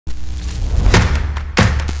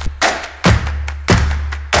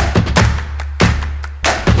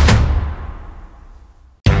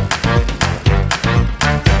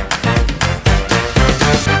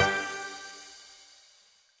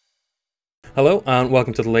Hello, and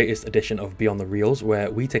welcome to the latest edition of Beyond the Reels,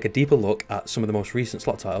 where we take a deeper look at some of the most recent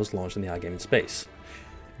slot titles launched in the iGaming space.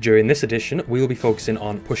 During this edition, we will be focusing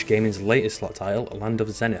on Push Gaming's latest slot title, Land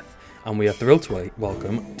of Zenith, and we are thrilled to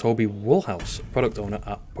welcome Toby Woolhouse, product owner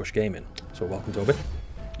at Push Gaming. So welcome, Toby.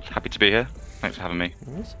 Happy to be here. Thanks for having me.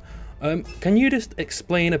 Nice. Can you just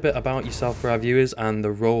explain a bit about yourself for our viewers and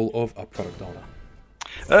the role of a product owner?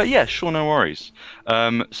 Yeah, sure, no worries.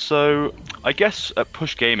 So I guess at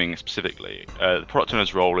Push Gaming specifically, the product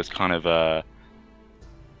owner's role is kind of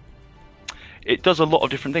it does a lot of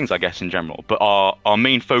different things, I guess, in general. But our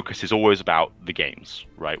main focus is always about the games,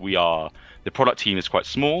 right? The product team is quite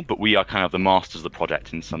small, but we are kind of the masters of the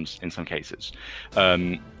project in some cases.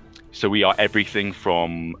 So we are everything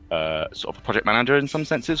from sort of a project manager in some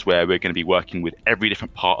senses, where we're going to be working with every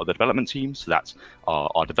different part of the development team. So that's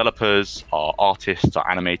our developers, our artists, our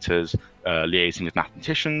animators, liaising with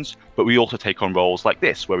mathematicians. But we also take on roles like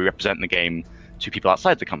this, where we represent the game to people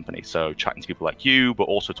outside the company. So chatting to people like you, but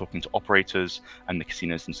also talking to operators and the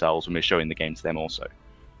casinos themselves when we're showing the game to them also.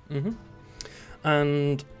 Mm-hmm.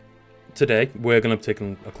 And today, we're going to be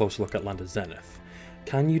taking a closer look at Land of Zenith.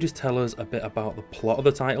 Can you just tell us a bit about the plot of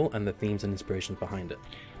the title and the themes and inspirations behind it?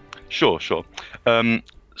 Sure.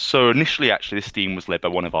 So initially, actually, this theme was led by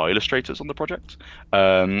one of our illustrators on the project,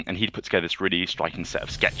 and he'd put together this really striking set of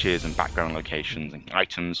sketches and background locations and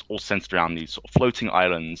items, all centered around these sort of floating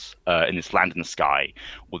islands in this land in the sky,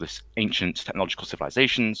 or this ancient technological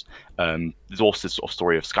civilizations. There's also this sort of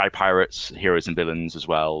story of sky pirates, heroes and villains as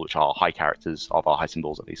well, which are high characters, of our high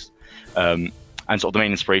symbols at least. And sort of the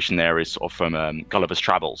main inspiration there is sort of from Gulliver's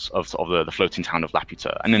Travels of sort of the floating town of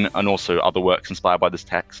Laputa, and also other works inspired by this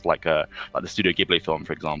text, like the Studio Ghibli film,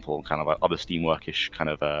 for example, kind of other steampunkish kind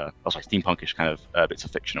of bits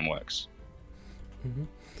of fiction and works. Mm-hmm.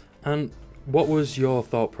 And what was your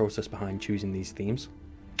thought process behind choosing these themes?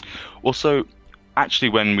 Well, so actually,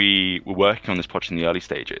 when we were working on this project in the early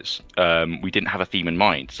stages, we didn't have a theme in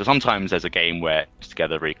mind. So sometimes there's a game where it's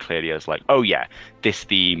together very clearly as like, oh yeah, this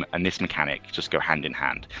theme and this mechanic just go hand in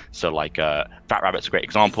hand. So like Fat Rabbit's a great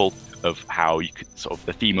example of how you could sort of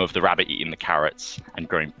the theme of the rabbit eating the carrots and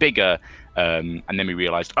growing bigger. And then we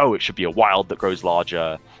realized, oh, it should be a wild that grows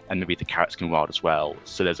larger, and maybe the carrots can wild as well.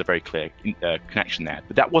 So there's a very clear connection there.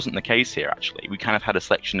 But that wasn't the case here, actually. We kind of had a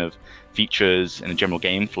selection of features and a general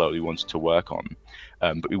game flow we wanted to work on.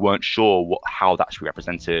 But we weren't sure how that should be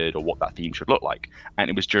represented or what that theme should look like. And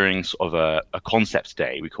it was during sort of a concept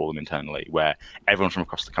day, we call them internally, where everyone from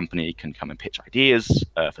across the company can come and pitch ideas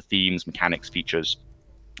for themes, mechanics, features.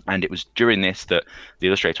 And it was during this that the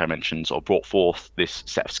illustrator I mentioned sort of brought forth this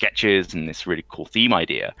set of sketches and this really cool theme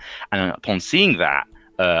idea. And upon seeing that,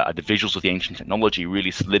 the visuals of the ancient technology really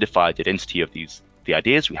solidified the identity of the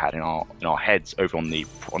ideas we had in our heads over on the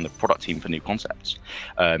product team for new concepts.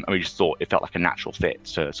 And we just thought it felt like a natural fit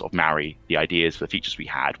to sort of marry the ideas for the features we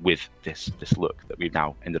had with this look that we've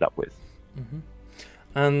now ended up with. Mm-hmm.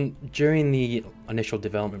 And during the initial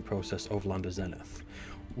development process of Land of Zenith,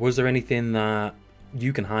 was there anything that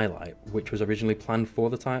you can highlight which was originally planned for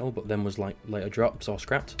the title but then was like later dropped or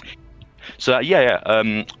scrapped? So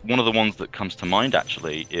one of the ones that comes to mind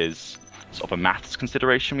actually is sort of a maths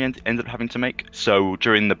consideration we ended up having to make. So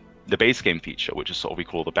during the base game feature, which is sort of we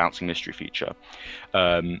call the bouncing mystery feature,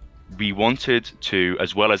 we wanted to,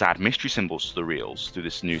 as well as add mystery symbols to the reels through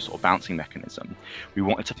this new sort of bouncing mechanism, we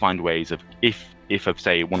wanted to find ways of if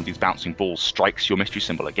say one of these bouncing balls strikes your mystery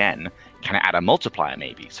symbol again, can it add a multiplier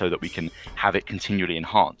maybe so that we can have it continually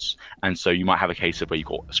enhance? And so you might have a case of where you've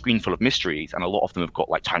got a screen full of mysteries and a lot of them have got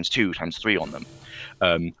like ×2, ×3 on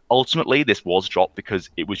them. Ultimately, this was dropped because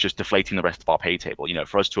it was just deflating the rest of our pay table. You know,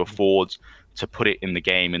 for us to afford to put it in the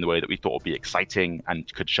game in the way that we thought would be exciting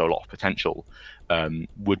and could show a lot of potential,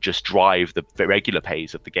 would just drive the regular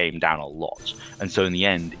pays of the game down a lot. And so in the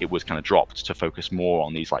end, it was kind of dropped to focus more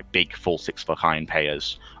on these like big full 6 for kind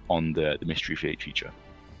payers on the mystery feature.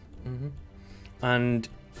 Mm-hmm. And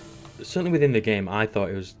certainly within the game, I thought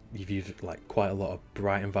you've used like quite a lot of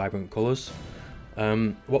bright and vibrant colours.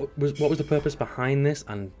 What was the purpose behind this,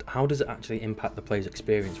 and how does it actually impact the player's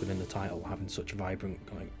experience within the title, having such vibrant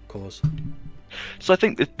colours? So I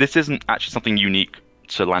think this isn't actually something unique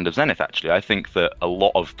to Land of Zenith, actually. I think that a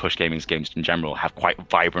lot of Push Gaming's games in general have quite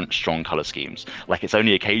vibrant, strong color schemes. Like, it's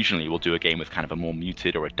only occasionally we'll do a game with kind of a more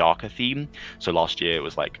muted or a darker theme. So last year it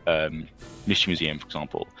was like Mystery Museum, for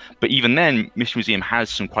example. But even then, Mystery Museum has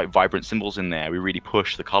some quite vibrant symbols in there. We really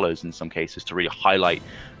push the colors in some cases to really highlight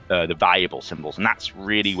the valuable symbols, and that's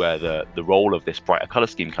really where the role of this brighter color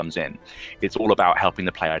scheme comes in. It's all about helping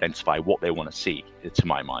the player identify what they want to see, to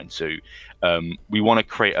my mind. So we want to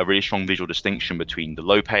create a really strong visual distinction between the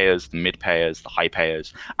low payers, the mid payers, the high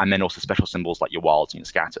payers, and then also special symbols like your wilds and your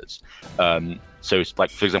scatters. So it's like,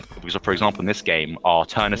 for example, in this game, our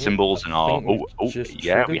Turner symbols and our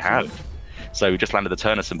we have. So we just landed the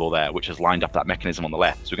Turner symbol there, which has lined up that mechanism on the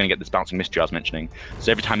left. So we're going to get this bouncing mystery I was mentioning.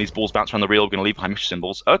 So every time these balls bounce around the reel, we're going to leave behind mystery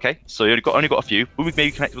symbols. Okay, so you only got a few. Will we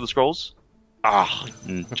maybe connect with the scrolls?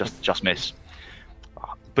 Just miss.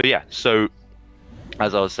 But yeah, so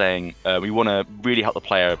as I was saying, we want to really help the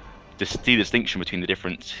player see the distinction between the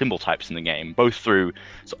different symbol types in the game, both through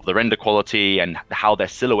sort of the render quality and how their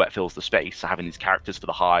silhouette fills the space. So having these characters for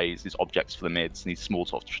the highs, these objects for the mids, and these small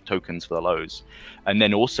sort of tokens for the lows, and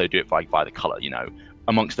then also do it by the color.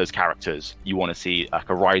 Amongst those characters, you want to see like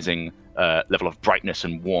a rising level of brightness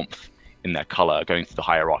and warmth in their color going through the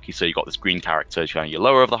hierarchy. So you got this green character showing you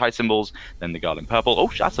lower of the high symbols, then the girl in purple.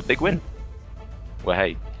 Oh, that's a big win. Well,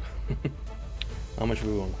 hey. How much have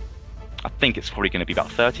we won? I think it's probably going to be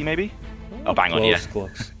about 30, maybe. Oh, bang on, yeah.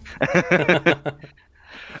 Close.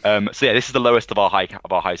 So yeah, this is the lowest of our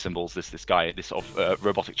high symbols. This guy, this sort of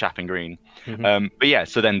robotic chap in green. But yeah,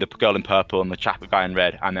 so then the girl in purple and the guy in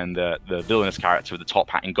red, and then the villainous character with the top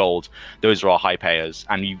hat in gold. Those are our high payers,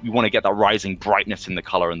 and you want to get that rising brightness in the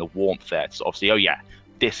color and the warmth there. So obviously, oh yeah,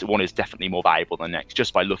 this one is definitely more valuable than the next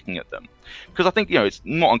just by looking at them. Because I think it's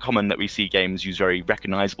not uncommon that we see games use very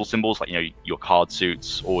recognizable symbols like your card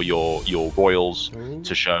suits or your royals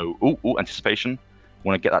to show anticipation.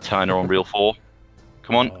 Want to get that Turner on reel 4?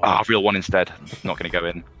 Come on, reel 1 instead. Not going to go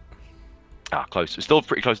in. Close. It's still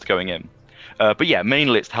pretty close to going in. But yeah,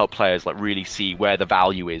 mainly it's to help players like really see where the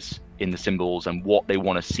value is in the symbols and what they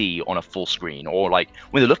want to see on a full screen, or like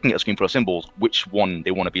when they're looking at a screen full of symbols, which one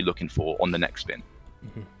they want to be looking for on the next spin.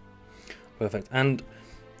 Perfect. And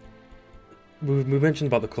we mentioned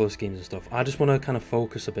about the color schemes and stuff. I just want to kind of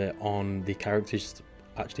focus a bit on the characters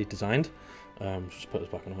actually designed. Just put us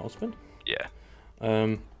back on a hot spin.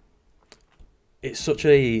 Yeah. It's such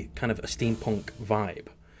a kind of a steampunk vibe.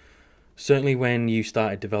 Certainly when you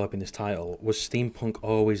started developing this title, was steampunk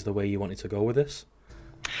always the way you wanted to go with this?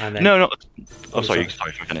 And then, no. Oh, sorry if I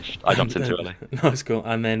finished. I jumped in too early. No, it's cool.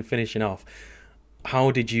 And then finishing off,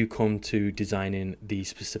 how did you come to designing the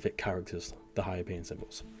specific characters, the higher paying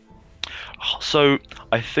symbols? So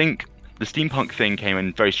I think the steampunk thing came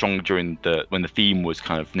in very strong during when the theme was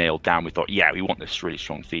kind of nailed down. We thought, yeah, we want this really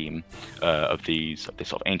strong theme of this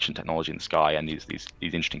sort of ancient technology in the sky and these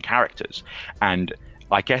interesting characters. And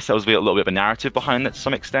I guess there was a little bit of a narrative behind that to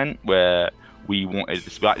some extent, where we wanted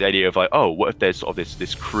the idea of like, oh, what if there's sort of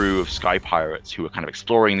this crew of sky pirates who are kind of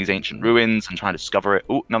exploring these ancient ruins and trying to discover it.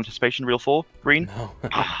 Oh, no anticipation, reel 4, green. No.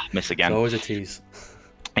 Miss again. It's always a tease.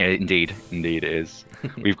 Yeah, indeed it is.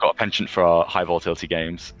 We've got a penchant for our high volatility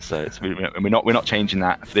games, so we're not changing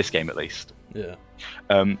that for this game at least. Yeah.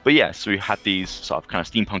 But yeah, so we had these sort of kind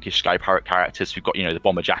of steampunkish sky pirate characters. We've got the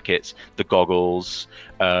bomber jackets, the goggles,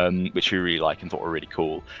 which we really like and thought were really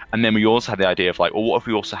cool. And then we also had the idea of like, well, what if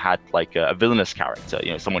we also had like a villainous character?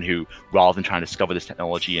 Someone who, rather than trying to discover this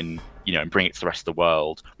technology and and bring it to the rest of the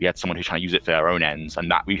world, we had someone who's trying to use it for their own ends.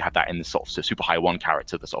 And that we had that in the sort of super high 1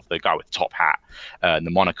 character, the sort of the guy with the top hat, and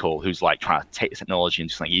the monocle, who's like trying to take this technology and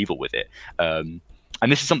do something evil with it.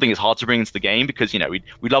 And this is something that's hard to bring into the game because,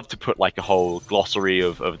 we'd love to put like a whole glossary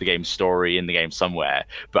of the game's story in the game somewhere,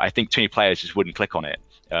 but I think too many players just wouldn't click on it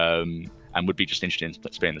and would be just interested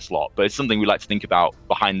in spinning the slot. But it's something we like to think about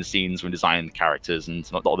behind the scenes when designing the characters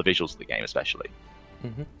and not all the visuals of the game, especially.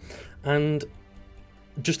 And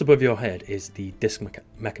just above your head is the disc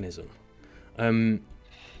mechanism.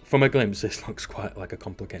 From a glimpse, this looks quite like a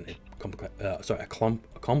complex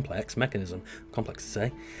mechanism. Complex to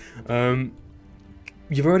say.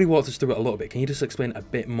 You've already walked us through it a little bit. Can you just explain a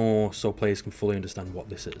bit more so players can fully understand what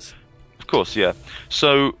this is? Of course, yeah.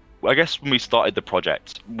 So I guess when we started the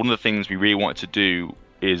project, one of the things we really wanted to do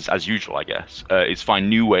is, as usual, I guess, is find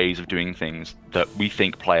new ways of doing things that we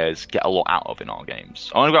think players get a lot out of in our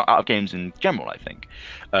games. I want to go out of games in general, I think.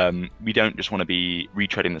 We don't just want to be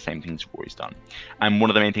retreading the same things we've always done. And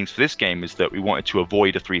one of the main things for this game is that we wanted to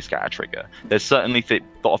avoid a 3 scatter trigger. There's certainly a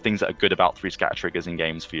lot of things that are good about 3 scatter triggers in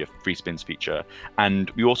games for your free spins feature.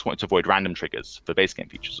 And we also wanted to avoid random triggers for base game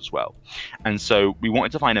features as well. And so we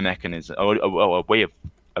wanted to find a mechanism, a way of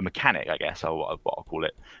a mechanic, I guess, what I'll call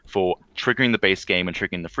it, for triggering the base game and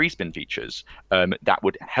triggering the free spin features that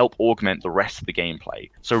would help augment the rest of the gameplay.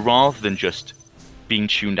 So rather than just being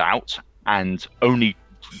tuned out and only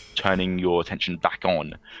turning your attention back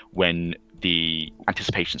on when the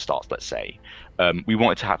anticipation starts, let's say, We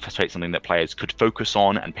wanted to have facilitate something that players could focus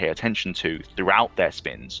on and pay attention to throughout their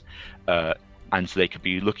spins. And so they could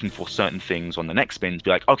be looking for certain things on the next spin to be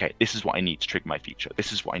like, okay, this is what I need to trigger my feature.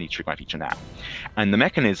 This is what I need to trigger my feature now. And the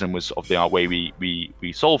mechanism was of the way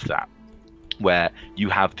we solved that, where you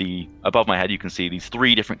have above my head, you can see these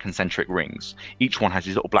 3 different concentric rings. Each one has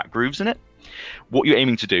these little black grooves in it. What you're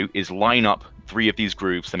aiming to do is line up 3 of these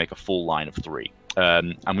grooves to make a full line of 3.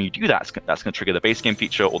 And when you do that, that's going to trigger the base game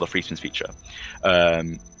feature or the free spins feature,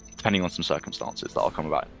 depending on some circumstances that I'll come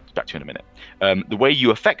back to in a minute. The way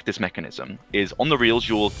you affect this mechanism is on the reels,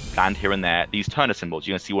 you'll land here and there these Turner symbols.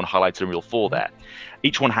 You're going to see one highlighted in reel 4 there.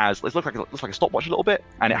 Each one has, looks like a stopwatch a little bit,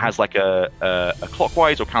 and it has like a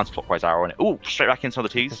clockwise or counterclockwise arrow on it. Oh, straight back into the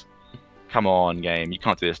T's. Come on, game. You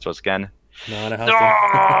can't do this to us again. No, it has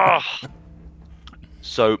to.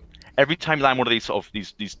 So every time you land one of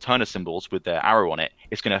these these Turner symbols with their arrow on it,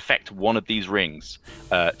 it's going to affect one of these rings,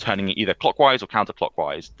 turning it either clockwise or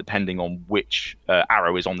counterclockwise, depending on which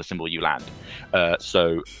arrow is on the symbol you land.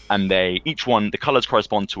 Each one, the colors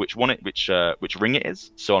correspond to which ring it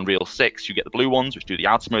is. So on reel 6, you get the blue ones, which do the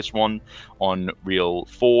outermost one. On reel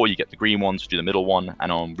 4, you get the green ones, which do the middle one.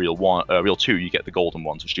 And on reel 2, you get the golden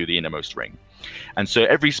ones, which do the innermost ring. And so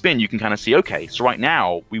every spin, you can kind of see, okay, so right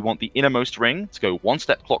now we want the innermost ring to go 1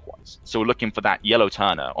 step clockwise. So we're looking for that yellow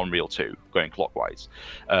Turner on reel 2 going clockwise.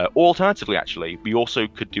 Or alternatively, actually, we also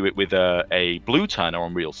could do it with a blue Turner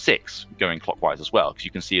on reel 6 going clockwise as well, because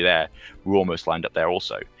you can see there, we're almost lined up there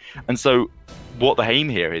also. And so what the aim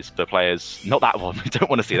here is for players, not that one, we don't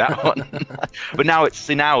want to see that one, but now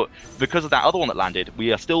because of that other one that landed,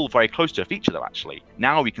 we are still very close to a feature though, actually.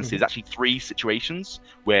 Now we can see there's actually 3 situations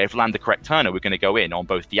where if we land the correct Turner, we're going to go in on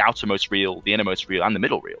both the outermost reel, the innermost reel, and the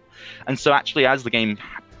middle reel. And so actually, as the game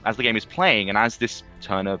is playing and as this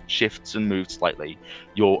Turner shifts and moves slightly,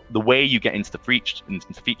 the way you get into the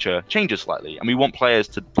feature changes slightly. And we want players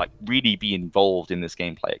to really be involved in this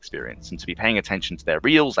gameplay experience and to be paying attention to their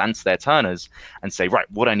reels and to their Turners and say, right,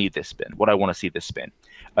 what I need this spin, what I want to see this spin.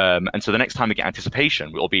 And so the next time we get anticipation,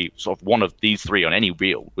 it'll be sort of one of these 3 on any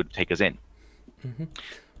reel would take us in.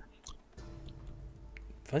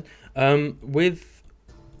 Fine.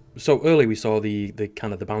 So earlier we saw the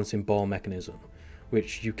kind of the bouncing ball mechanism,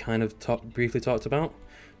 which you kind of briefly talked about.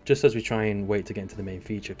 Just as we try and wait to get into the main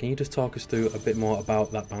feature, can you just talk us through a bit more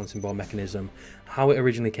about that bouncing ball mechanism, how it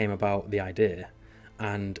originally came about, the idea,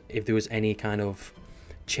 and if there was any kind of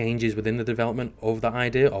changes within the development of that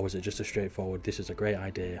idea, or was it just a straightforward, this is a great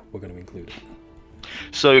idea, we're going to include it?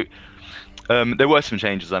 So there were some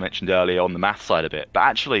changes, as I mentioned earlier, on the math side of it, but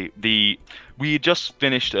actually we had just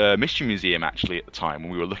finished Mystery Museum actually at the time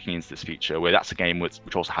when we were looking into this feature, where that's a game which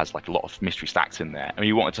also has a lot of mystery stacks in there, and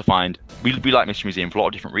we wanted to find, we like Mystery Museum for a lot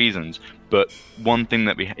of different reasons, but one thing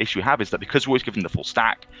that we have is that because we're always given the full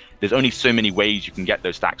stack, there's only so many ways you can get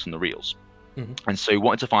those stacks on the reels. And so we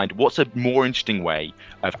wanted to find what's a more interesting way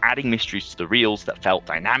of adding mysteries to the reels that felt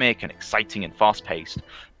dynamic and exciting and fast-paced,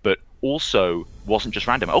 but also wasn't just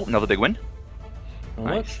random. Oh, another big win.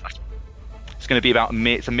 Nice. It's going to be about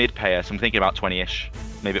it's a mid payer, so I'm thinking about 20-ish,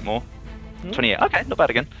 maybe a bit more. 28. Okay, not bad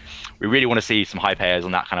again. We really want to see some high payers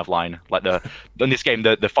on that kind of line. In this game,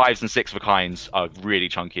 the 5s and 6 of a kinds are really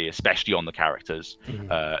chunky, especially on the characters.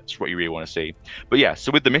 It's what you really want to see. But yeah,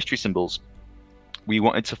 so with the mystery symbols, we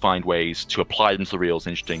wanted to find ways to apply them to the reels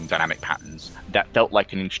in interesting dynamic patterns that felt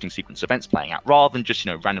like an interesting sequence of events playing out, rather than just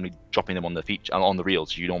randomly dropping them on the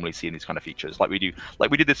reels you normally see in these kind of features. We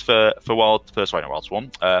did this for Wild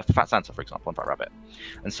Swarm, for Fat Santa, for example, and Fat Rabbit.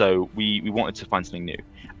 And so we wanted to find something new.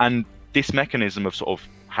 And this mechanism of sort of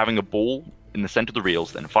having a ball in the center of the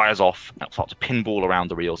reels, then fires off and starts to pinball around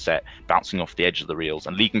the reel set, bouncing off the edge of the reels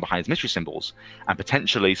and leaving behind mystery symbols, and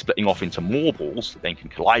potentially splitting off into more balls that then can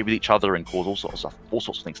collide with each other and cause all sorts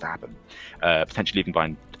of things to happen, potentially leaving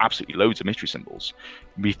behind absolutely loads of mystery symbols.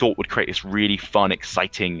 We thought would create this really fun,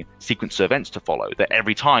 exciting sequence of events to follow, that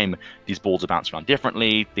every time these balls are bouncing around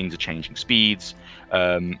differently, things are changing speeds,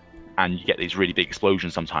 and you get these really big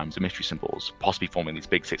explosions sometimes of mystery symbols, possibly forming these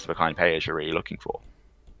big 6-of-a-kind payers you're really looking for.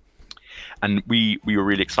 And we were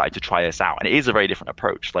really excited to try this out. And it is a very different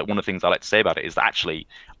approach. One of the things I like to say about it is that actually,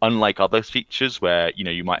 unlike other features where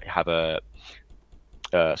you might have a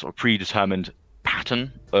sort of predetermined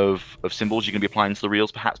pattern of symbols you're going to be applying to the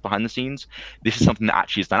reels, perhaps behind the scenes, this is something that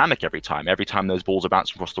actually is dynamic every time. Every time those balls are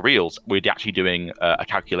bouncing across the reels, we're actually doing a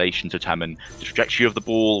calculation to determine the trajectory of the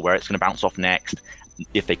ball, where it's going to bounce off next,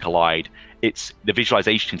 if they collide. It's the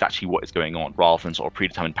visualization is actually what is going on, rather than sort of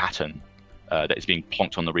predetermined pattern that is being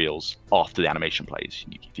plonked on the reels after the animation plays,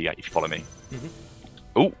 if you follow me.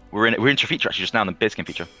 Oh, we're into a feature actually just now in the base game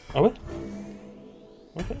feature. Are we?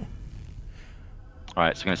 Okay.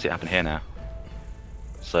 Alright, so we're going to see it happen here now.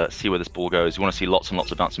 So let's see where this ball goes. You want to see lots and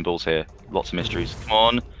lots of bouncing balls here. Lots of mysteries. Come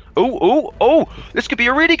on. Oh, oh, oh! This could be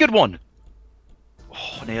a really good one.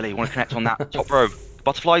 Oh, nearly. You want to connect on that top row.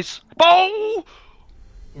 Butterflies. Ball!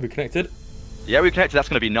 We connected? Yeah, we connected. That's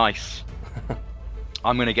going to be nice.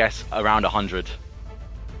 I'm going to guess around 100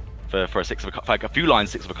 for a six of a, like a few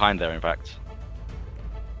lines, six of a kind there, in fact.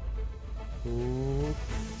 Ooh.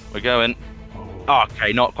 We're going. Oh,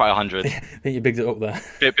 okay, not quite 100. I think you bigged it up there.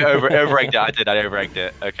 Bit over-egged it. I over-egged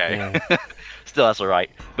it. Okay. Yeah. Still, that's all right.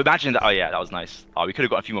 But imagine that. Oh, yeah, that was nice. Oh, we could have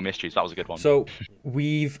got a few more mysteries. That was a good one. So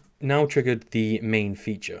we've now triggered the main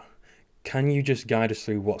feature. Can you just guide us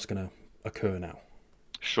through what's going to occur now?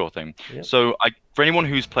 Sure thing. Yep. So for anyone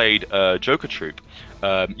who's played Joker Troop,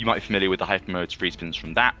 you might be familiar with the hyper modes free spins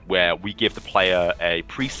from that, where we give the player a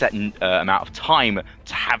preset amount of time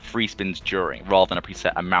to have free spins during, rather than a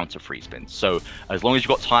preset amount of free spins. So as long as you've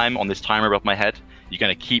got time on this timer above my head, you're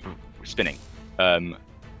going to keep spinning. And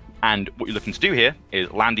what you're looking to do here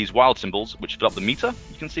is land these wild symbols, which fill up the meter.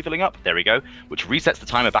 You can see filling up. There we go. Which resets the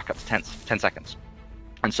timer back up to 10 seconds.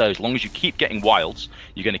 And so as long as you keep getting wilds,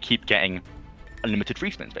 you're going to keep getting unlimited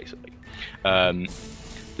free spins, basically.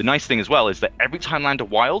 The nice thing as well is that every time I land a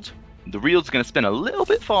wild, the reel's going to spin a little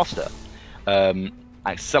bit faster,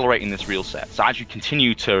 accelerating this reel set. So as you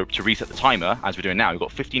continue to reset the timer, as we're doing now, we've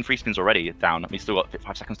got 15 free spins already down. We've still got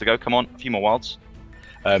 5 seconds to go. Come on, a few more wilds.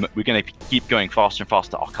 We're going to keep going faster and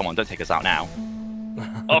faster. Oh, come on, don't take us out now.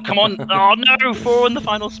 Oh, come on. Oh, no, 4 in the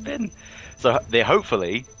final spin. So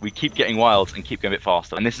hopefully we keep getting wilds and keep going a bit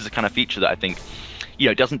faster. And this is a kind of feature that I think, you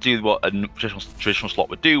know, doesn't do what a traditional slot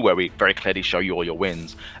would do, where we very clearly show you all your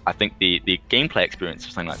wins. I think the gameplay experience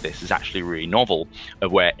of something like this is actually really novel,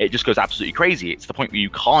 where it just goes absolutely crazy. It's the point where you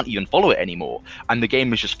can't even follow it anymore, and the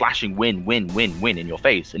game is just flashing win, win, win, win in your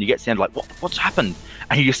face, and you get to the end like, what's happened?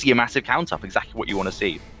 And you just see a massive count up, exactly what you want to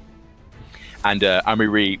see. And we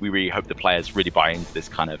really hope the players really buy into this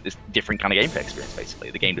different kind of gameplay experience. Basically,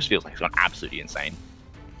 the game just feels like it's gone absolutely insane.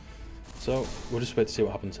 So we'll just wait to see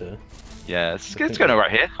what happens here. Yeah, it's going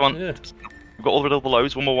right here. Come on. Yeah. We've got all the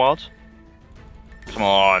lows. One more wild. Come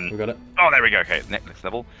on. We got it. Oh, there we go. Okay, next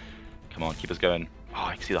level. Come on, keep us going. Oh,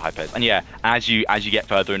 I can see the high pairs. And yeah, as you get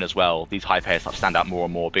further in as well, these high pairs start to stand out more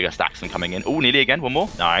and more. Bigger stacks and coming in. Oh, nearly again. One more.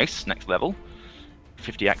 Nice. Next level.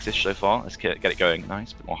 50x-ish so far. Let's get it going.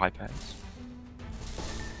 Nice. Bit more high pairs.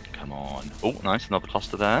 Come on. Oh, nice. Another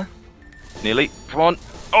cluster there. Nearly. Come on.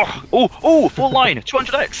 Oh, full line.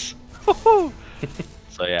 200x.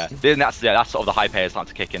 So yeah, that's sort of the high pairs starting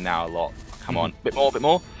to kick in now a lot. Come on, bit more.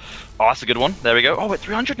 Oh, that's a good one. There we go. Oh, we're at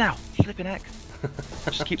 300 now. Flipping heck.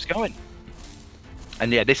 Just keeps going.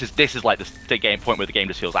 And yeah, this is like the game point where the game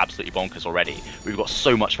just feels absolutely bonkers already. We've got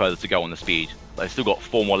so much further to go on the speed. I've still got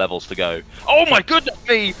 4 more levels to go. Oh my goodness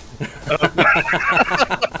me!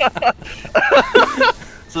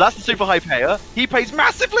 So that's the super high payer. He pays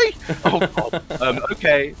massively. Oh god.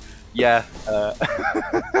 Okay. Yeah.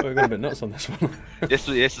 We're going a bit nuts on this one. This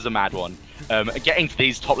is a mad one. Getting to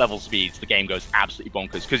these top level speeds, the game goes absolutely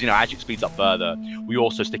bonkers because, you know, as it speeds up further, we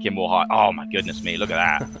also stick in more high. Oh my goodness me! Look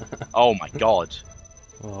at that. Oh my god.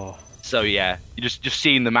 Oh. So yeah, you just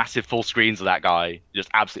seeing the massive full screens of that guy just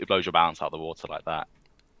absolutely blows your balance out of the water like that.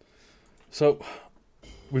 So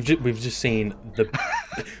we've just seen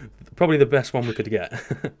probably the best one we could get.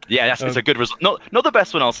 Yeah, it's a good result. Not the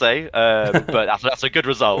best one, I'll say, but that's a good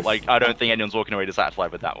result. Like, I don't think anyone's walking away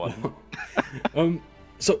dissatisfied with that one.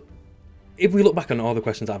 So if we look back on all the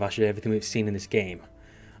questions I've asked you, everything we've seen in this game,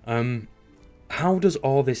 how does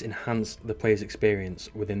all this enhance the player's experience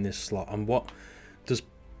within this slot, and what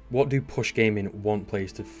do Push Gaming want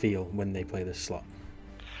players to feel when they play this slot?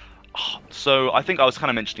 So I think I was kind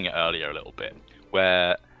of mentioning it earlier a little bit,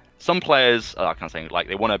 where some players are kind of saying like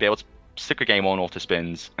they want to be able to stick a game on auto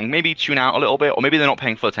spins and maybe tune out a little bit, or maybe they're not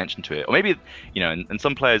paying full attention to it, or maybe, you know, and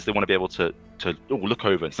some players, they want to be able to look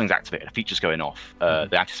over and something's activated, a feature's going off, the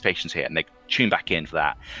anticipation's here, and they tune back in for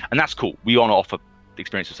that, and that's cool. We want to offer the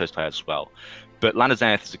experience of those players as well. But Land of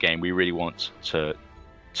Zenith is a game we really want to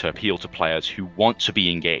appeal to players who want to be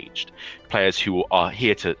engaged, players who are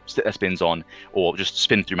here to stick their spins on or just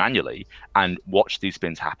spin through manually and watch these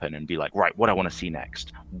spins happen and be like, right, what do I want to see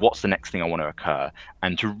next? What's the next thing I want to occur?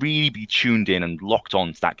 And to really be tuned in and locked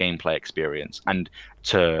on to that gameplay experience, and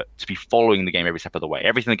to be following the game every step of the way.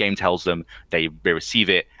 Everything the game tells them, they receive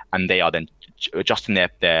it, and they are then adjusting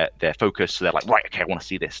their focus. So they're like, right, okay, I want to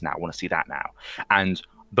see this now, I want to see that now. And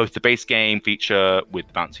both the base game feature with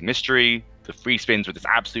the bouncing mystery, the free spins with this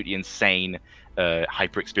absolutely insane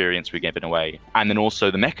hyper experience we're giving away, and then also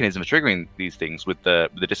the mechanism for triggering these things with the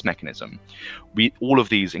disc mechanism. All of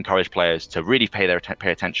these encourage players to really pay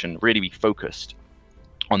attention, really be focused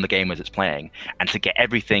on the game as it's playing, and to get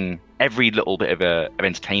every little bit of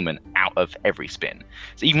entertainment out of every spin.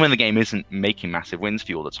 So even when the game isn't making massive wins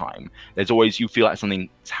for you all the time, there's always, you feel like something's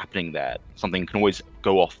happening there. Something can always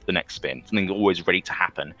go off the next spin. Something's always ready to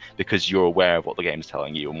happen because you're aware of what the game is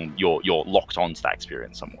telling you, and you're locked onto that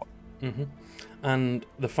experience somewhat. And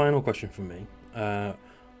the final question from me: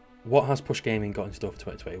 what has Push Gaming got in store for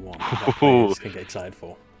 2021 that players can get excited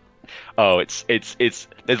for? Oh,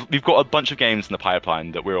 we've got a bunch of games in the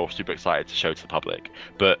pipeline that we're all super excited to show to the public.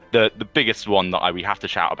 But the biggest one that we have to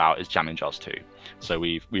shout about is Jammin' Jars 2. So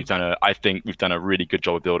I think we've done a really good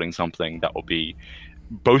job of building something that will be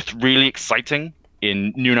both really exciting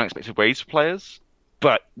in new and unexpected ways for players,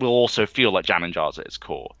 but will also feel like Jammin' Jars at its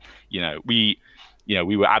core. We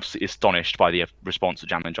were absolutely astonished by the response that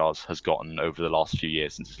Jammin' Jars has gotten over the last few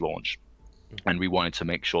years since its launch, and we wanted to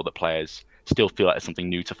make sure that players still feel like there's something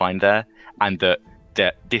new to find there, and that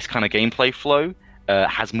this kind of gameplay flow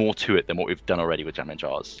has more to it than what we've done already with Jammin'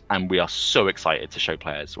 Jars. And we are so excited to show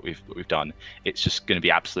players what we've done. It's just going to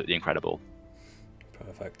be absolutely incredible.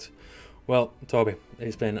 Perfect. Well, Toby,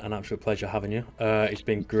 it's been an absolute pleasure having you. It's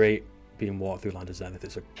been great being walked through Land of Zenith.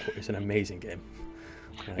 It's an amazing game.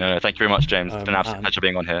 No, thank you very much, James. It's been an absolute pleasure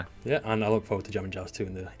being on here. Yeah, and I look forward to Jammin' Jars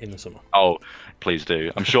 2 in the summer. Oh, please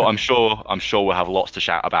do. I'm sure we'll have lots to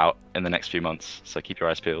shout about in the next few months. So keep your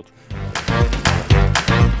eyes peeled.